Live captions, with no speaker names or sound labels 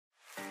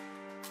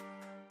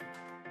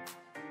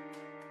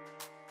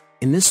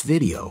In this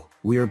video,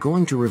 we are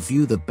going to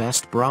review the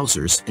best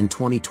browsers in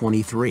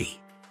 2023.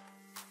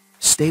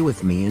 Stay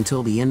with me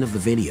until the end of the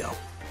video.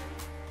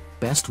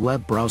 Best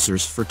web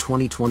browsers for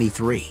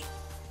 2023.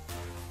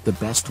 The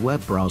best web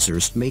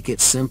browsers make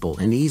it simple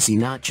and easy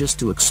not just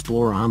to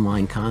explore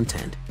online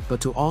content, but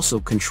to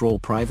also control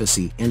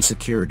privacy and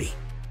security.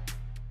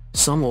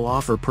 Some will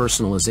offer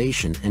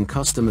personalization and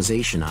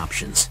customization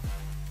options.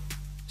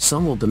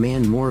 Some will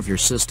demand more of your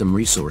system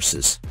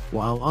resources,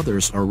 while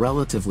others are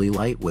relatively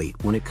lightweight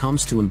when it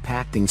comes to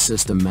impacting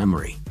system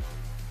memory.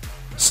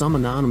 Some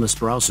anonymous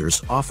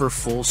browsers offer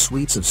full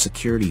suites of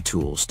security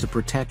tools to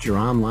protect your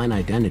online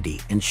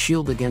identity and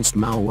shield against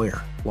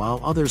malware,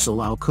 while others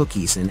allow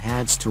cookies and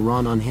ads to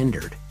run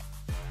unhindered.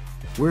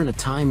 We're in a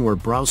time where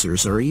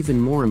browsers are even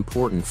more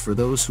important for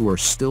those who are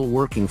still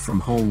working from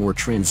home or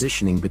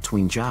transitioning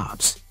between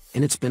jobs,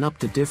 and it's been up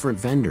to different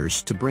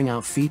vendors to bring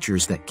out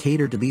features that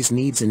cater to these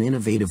needs in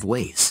innovative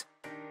ways.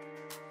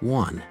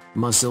 1.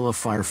 Mozilla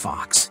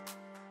Firefox.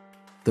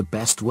 The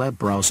best web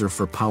browser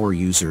for power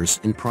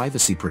users and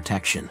privacy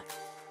protection.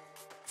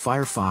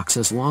 Firefox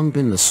has long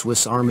been the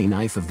Swiss Army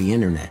knife of the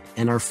internet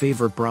and our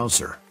favorite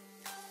browser.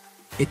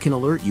 It can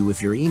alert you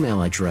if your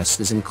email address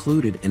is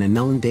included in a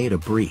known data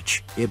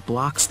breach, it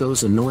blocks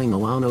those annoying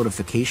allow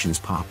notifications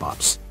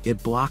pop-ups,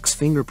 it blocks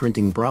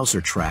fingerprinting browser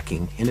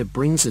tracking, and it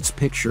brings its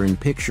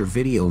picture-in-picture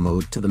video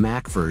mode to the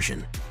Mac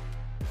version.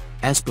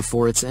 As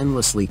before, it's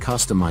endlessly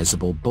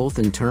customizable both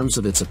in terms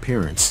of its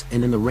appearance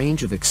and in the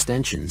range of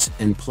extensions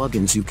and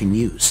plugins you can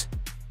use.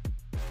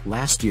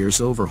 Last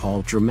year's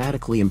overhaul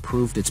dramatically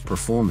improved its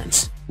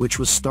performance, which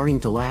was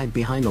starting to lag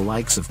behind the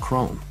likes of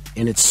Chrome,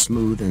 and it's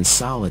smooth and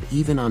solid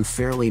even on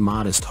fairly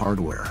modest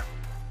hardware.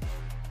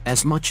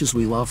 As much as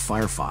we love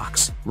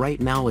Firefox, right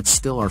now it's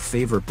still our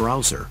favorite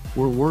browser,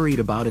 we're worried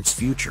about its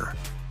future.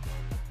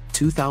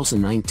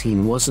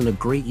 2019 wasn't a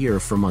great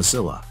year for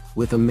Mozilla,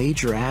 with a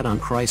major add-on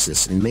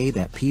crisis in May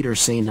that Peter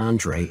St.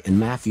 Andre and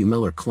Matthew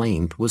Miller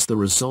claimed was the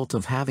result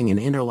of having an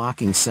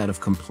interlocking set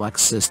of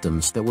complex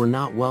systems that were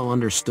not well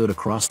understood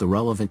across the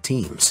relevant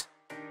teams.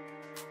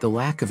 The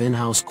lack of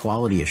in-house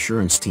quality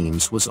assurance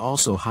teams was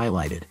also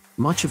highlighted.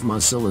 Much of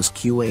Mozilla's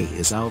QA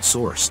is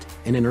outsourced,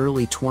 and in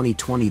early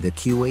 2020 the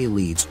QA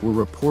leads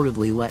were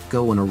reportedly let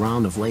go in a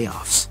round of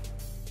layoffs.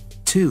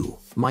 2.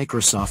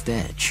 Microsoft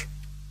Edge.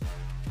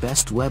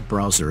 Best web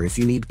browser if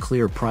you need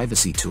clear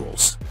privacy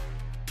tools.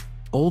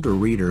 Older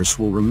readers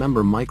will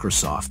remember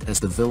Microsoft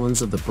as the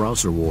villains of the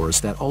browser wars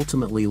that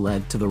ultimately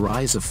led to the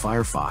rise of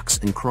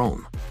Firefox and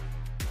Chrome.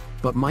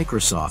 But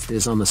Microsoft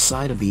is on the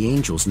side of the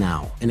angels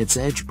now, and its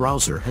Edge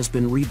browser has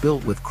been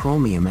rebuilt with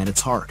Chromium at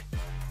its heart.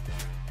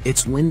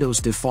 It's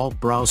Windows' default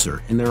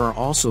browser, and there are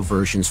also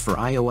versions for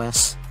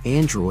iOS,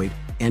 Android,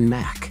 and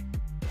Mac.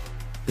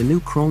 The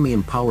new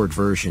Chromium-powered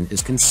version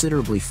is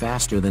considerably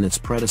faster than its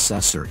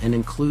predecessor and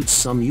includes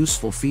some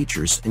useful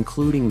features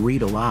including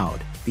Read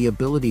Aloud, the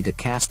ability to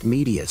cast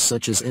media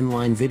such as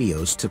inline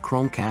videos to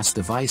Chromecast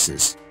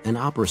devices, an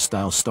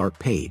Opera-style start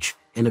page,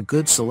 and a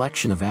good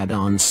selection of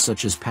add-ons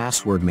such as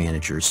password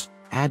managers,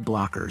 ad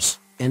blockers,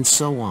 and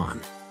so on.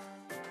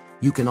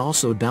 You can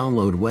also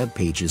download web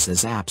pages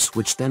as apps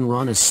which then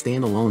run as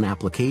standalone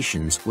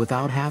applications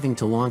without having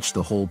to launch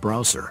the whole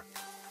browser.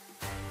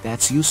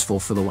 That's useful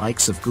for the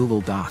likes of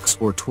Google Docs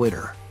or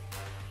Twitter.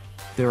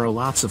 There are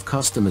lots of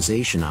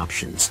customization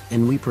options,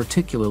 and we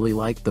particularly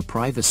like the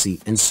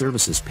Privacy and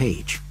Services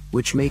page,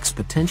 which makes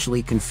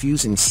potentially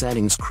confusing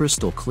settings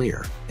crystal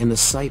clear, and the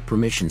Site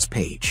Permissions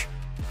page.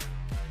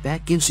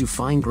 That gives you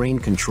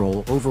fine-grained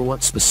control over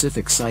what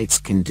specific sites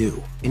can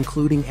do,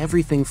 including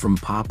everything from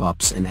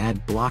pop-ups and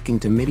ad blocking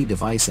to MIDI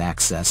device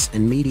access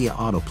and media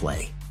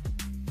autoplay.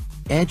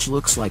 Edge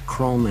looks like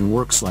Chrome and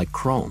works like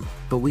Chrome,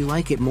 but we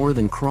like it more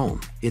than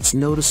Chrome. It's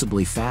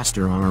noticeably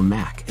faster on our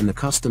Mac and the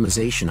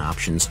customization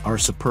options are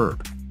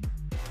superb.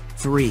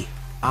 3.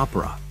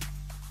 Opera.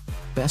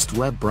 Best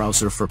web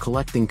browser for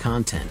collecting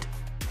content.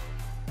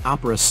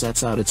 Opera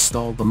sets out its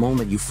stall the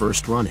moment you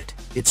first run it.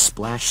 Its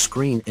splash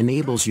screen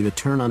enables you to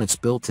turn on its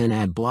built-in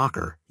ad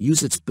blocker,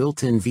 use its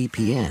built-in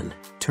VPN,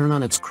 turn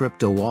on its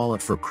crypto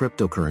wallet for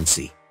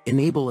cryptocurrency,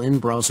 enable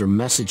in-browser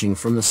messaging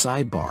from the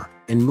sidebar,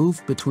 and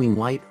move between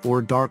light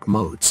or dark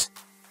modes.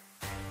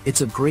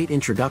 It's a great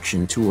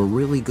introduction to a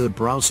really good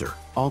browser,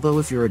 although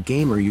if you're a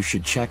gamer you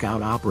should check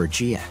out Opera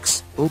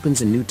GX,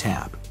 opens a new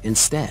tab,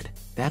 instead.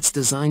 That's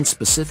designed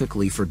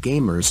specifically for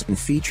gamers and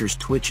features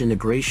Twitch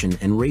integration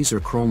and Razer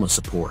Chroma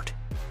support.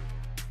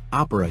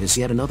 Opera is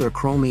yet another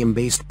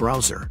Chromium-based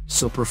browser,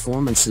 so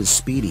performance is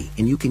speedy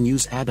and you can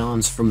use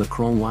add-ons from the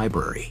Chrome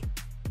library.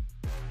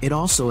 It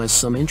also has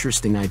some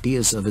interesting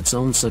ideas of its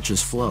own such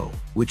as Flow,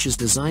 which is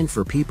designed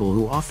for people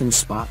who often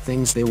spot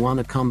things they want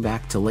to come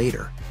back to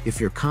later. If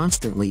you're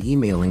constantly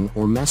emailing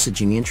or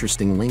messaging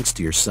interesting links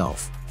to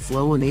yourself,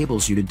 Flow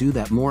enables you to do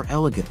that more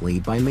elegantly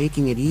by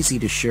making it easy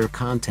to share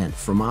content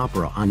from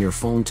Opera on your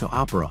phone to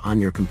Opera on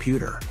your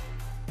computer.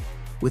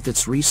 With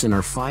its recent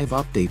R5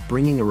 update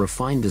bringing a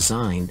refined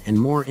design and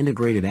more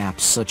integrated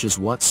apps such as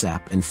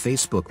WhatsApp and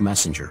Facebook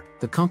Messenger,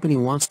 the company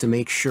wants to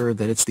make sure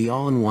that it's the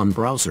all-in-one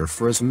browser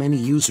for as many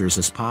users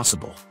as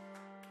possible.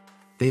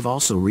 They've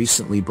also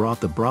recently brought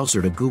the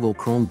browser to Google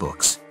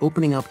Chromebooks,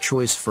 opening up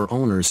choice for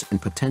owners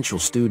and potential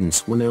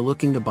students when they're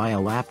looking to buy a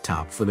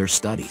laptop for their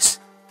studies.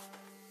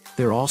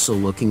 They're also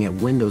looking at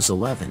Windows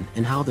 11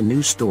 and how the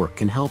new store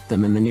can help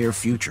them in the near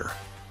future.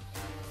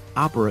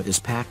 Opera is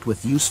packed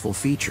with useful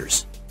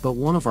features, but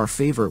one of our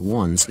favorite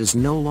ones is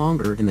no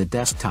longer in the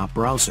desktop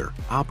browser.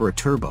 Opera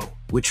Turbo,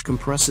 which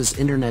compresses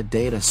internet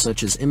data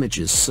such as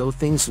images so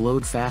things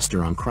load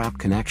faster on crap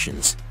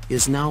connections,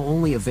 is now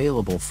only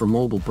available for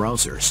mobile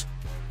browsers.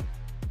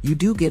 You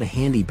do get a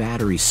handy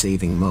battery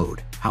saving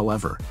mode,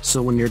 however,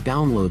 so when your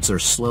downloads are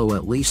slow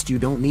at least you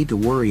don't need to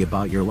worry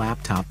about your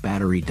laptop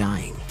battery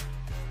dying.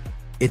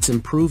 It's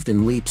improved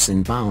in leaps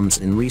and bounds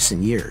in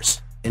recent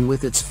years, and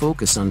with its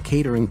focus on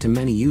catering to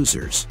many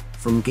users,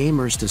 from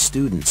gamers to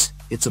students,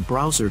 it's a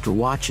browser to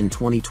watch in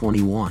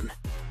 2021.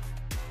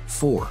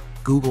 4.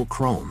 Google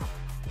Chrome.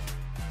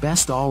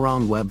 Best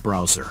all-round web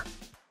browser.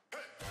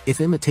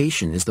 If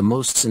imitation is the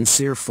most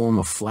sincere form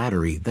of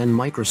flattery, then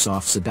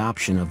Microsoft's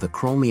adoption of the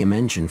Chromium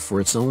engine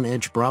for its own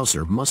Edge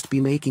browser must be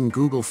making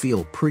Google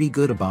feel pretty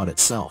good about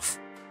itself.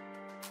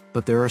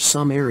 But there are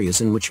some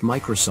areas in which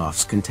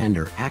Microsoft's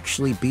contender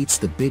actually beats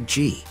the big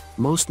G,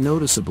 most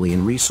noticeably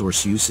in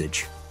resource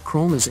usage.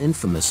 Chrome is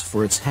infamous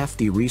for its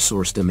hefty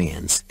resource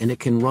demands, and it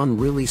can run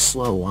really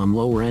slow on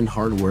lower-end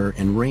hardware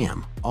and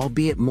RAM,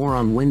 albeit more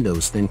on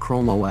Windows than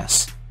Chrome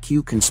OS.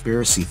 Cue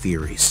conspiracy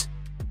theories.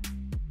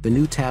 The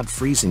new tab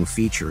freezing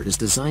feature is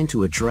designed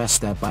to address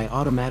that by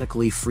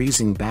automatically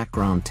freezing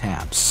background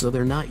tabs so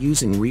they're not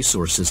using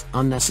resources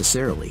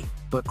unnecessarily,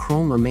 but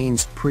Chrome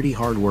remains pretty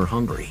hardware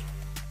hungry.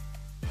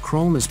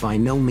 Chrome is by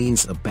no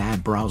means a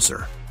bad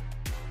browser.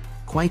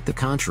 Quite the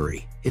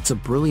contrary, it's a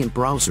brilliant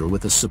browser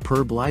with a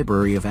superb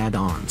library of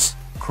add-ons,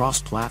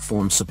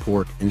 cross-platform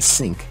support and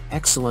sync,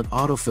 excellent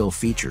autofill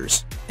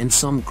features, and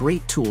some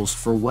great tools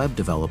for web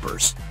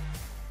developers.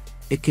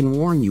 It can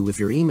warn you if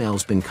your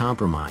email's been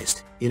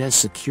compromised. It has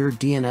secure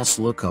DNS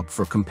lookup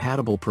for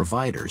compatible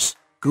providers.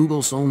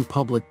 Google's own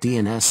public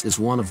DNS is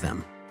one of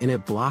them, and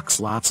it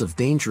blocks lots of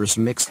dangerous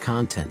mixed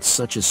content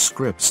such as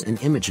scripts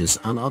and images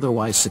on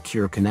otherwise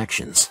secure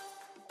connections.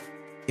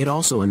 It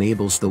also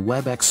enables the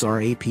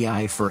WebXR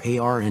API for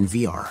AR and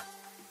VR.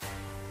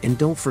 And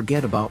don't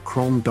forget about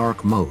Chrome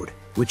Dark Mode,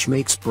 which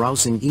makes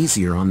browsing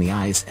easier on the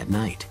eyes at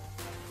night.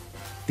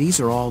 These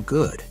are all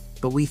good,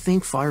 but we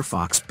think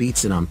Firefox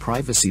beats it on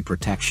privacy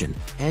protection.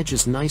 Edge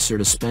is nicer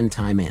to spend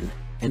time in,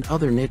 and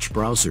other niche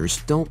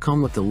browsers don't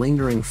come with the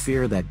lingering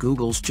fear that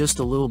Google's just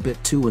a little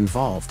bit too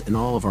involved in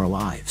all of our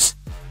lives.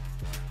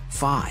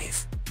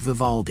 5.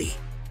 Vivaldi.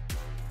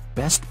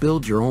 Best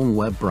build your own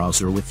web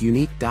browser with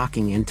unique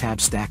docking and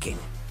tab stacking.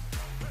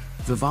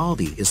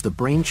 Vivaldi is the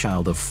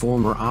brainchild of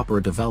former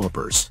Opera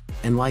developers,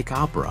 and like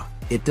Opera,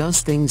 it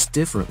does things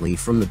differently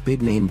from the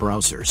big-name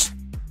browsers.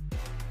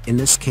 In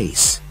this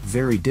case,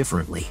 very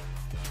differently.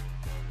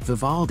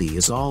 Vivaldi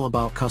is all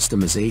about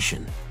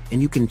customization, and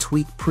you can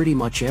tweak pretty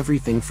much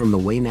everything from the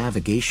way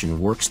navigation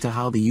works to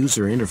how the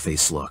user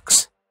interface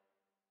looks.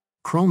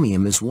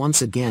 Chromium is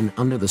once again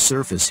under the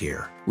surface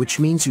here, which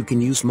means you can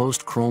use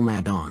most Chrome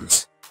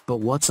add-ons. But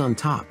what's on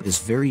top is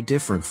very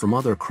different from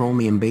other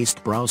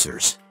Chromium-based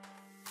browsers.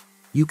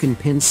 You can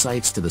pin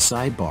sites to the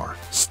sidebar,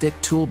 stick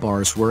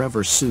toolbars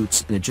wherever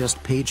suits and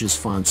adjust pages,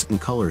 fonts and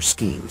color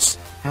schemes,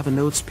 have a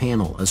notes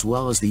panel as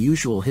well as the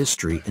usual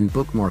history and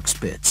bookmarks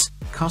bits,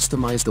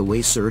 customize the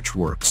way search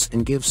works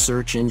and give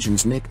search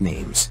engines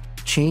nicknames,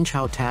 change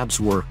how tabs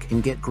work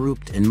and get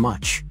grouped and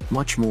much,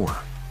 much more.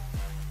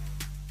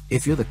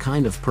 If you're the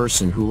kind of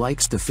person who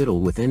likes to fiddle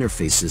with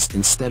interfaces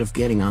instead of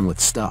getting on with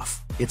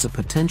stuff, it's a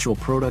potential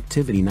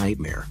productivity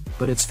nightmare,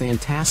 but it's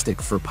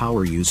fantastic for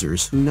power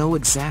users who know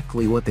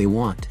exactly what they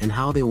want and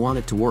how they want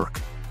it to work.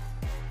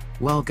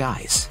 Well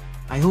guys,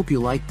 I hope you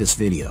liked this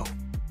video.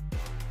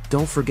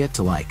 Don't forget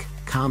to like,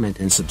 comment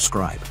and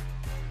subscribe.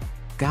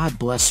 God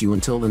bless you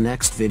until the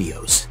next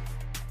videos.